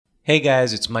Hey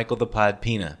guys, it's Michael the Pod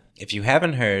Pina. If you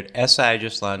haven't heard, SI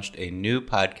just launched a new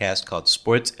podcast called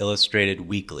Sports Illustrated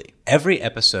Weekly. Every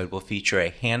episode will feature a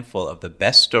handful of the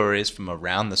best stories from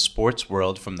around the sports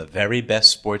world from the very best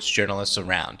sports journalists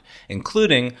around,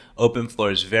 including Open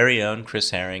Floor's very own Chris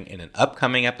Herring in an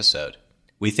upcoming episode.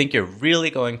 We think you're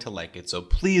really going to like it, so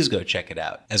please go check it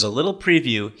out. As a little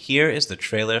preview, here is the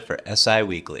trailer for SI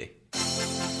Weekly.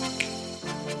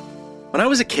 When I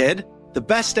was a kid, the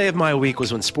best day of my week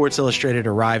was when Sports Illustrated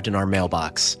arrived in our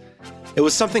mailbox. It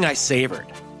was something I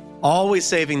savored, always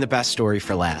saving the best story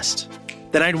for last.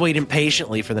 Then I'd wait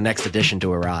impatiently for the next edition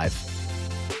to arrive.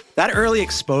 That early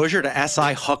exposure to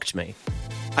SI hooked me.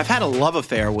 I've had a love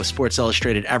affair with Sports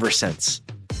Illustrated ever since.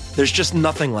 There's just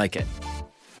nothing like it.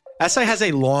 SI has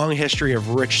a long history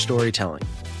of rich storytelling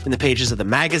in the pages of the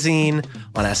magazine,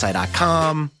 on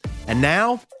SI.com, and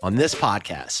now on this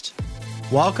podcast.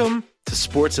 Welcome to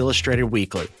Sports Illustrated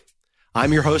Weekly.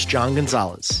 I'm your host, John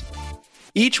Gonzalez.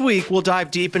 Each week, we'll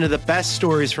dive deep into the best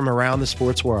stories from around the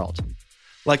sports world,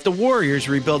 like the Warriors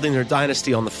rebuilding their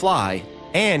dynasty on the fly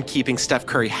and keeping Steph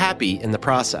Curry happy in the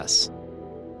process.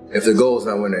 If the goal is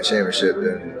not winning a championship,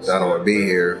 then I don't want to be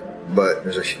here, but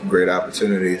there's a great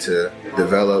opportunity to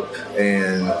develop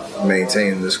and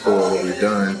maintain this core of what we've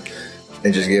done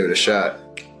and just give it a shot.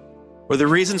 Or the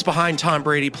reasons behind Tom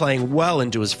Brady playing well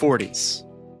into his 40s.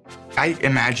 I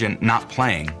imagine not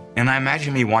playing, and I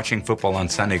imagine me watching football on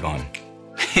Sunday going,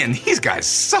 man, these guys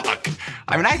suck.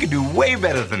 I mean, I could do way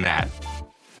better than that.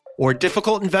 Or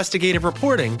difficult investigative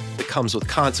reporting that comes with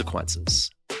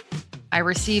consequences. I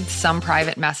received some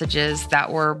private messages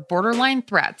that were borderline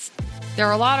threats. There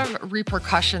are a lot of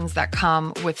repercussions that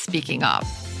come with speaking up.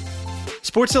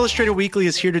 Sports Illustrated Weekly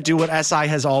is here to do what SI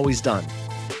has always done.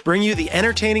 Bring you the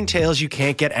entertaining tales you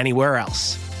can't get anywhere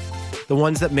else. The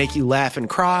ones that make you laugh and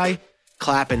cry,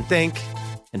 clap and think,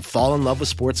 and fall in love with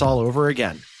sports all over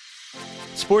again.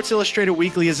 Sports Illustrated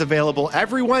Weekly is available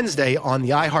every Wednesday on the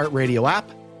iHeartRadio app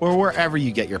or wherever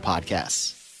you get your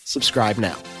podcasts. Subscribe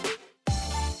now.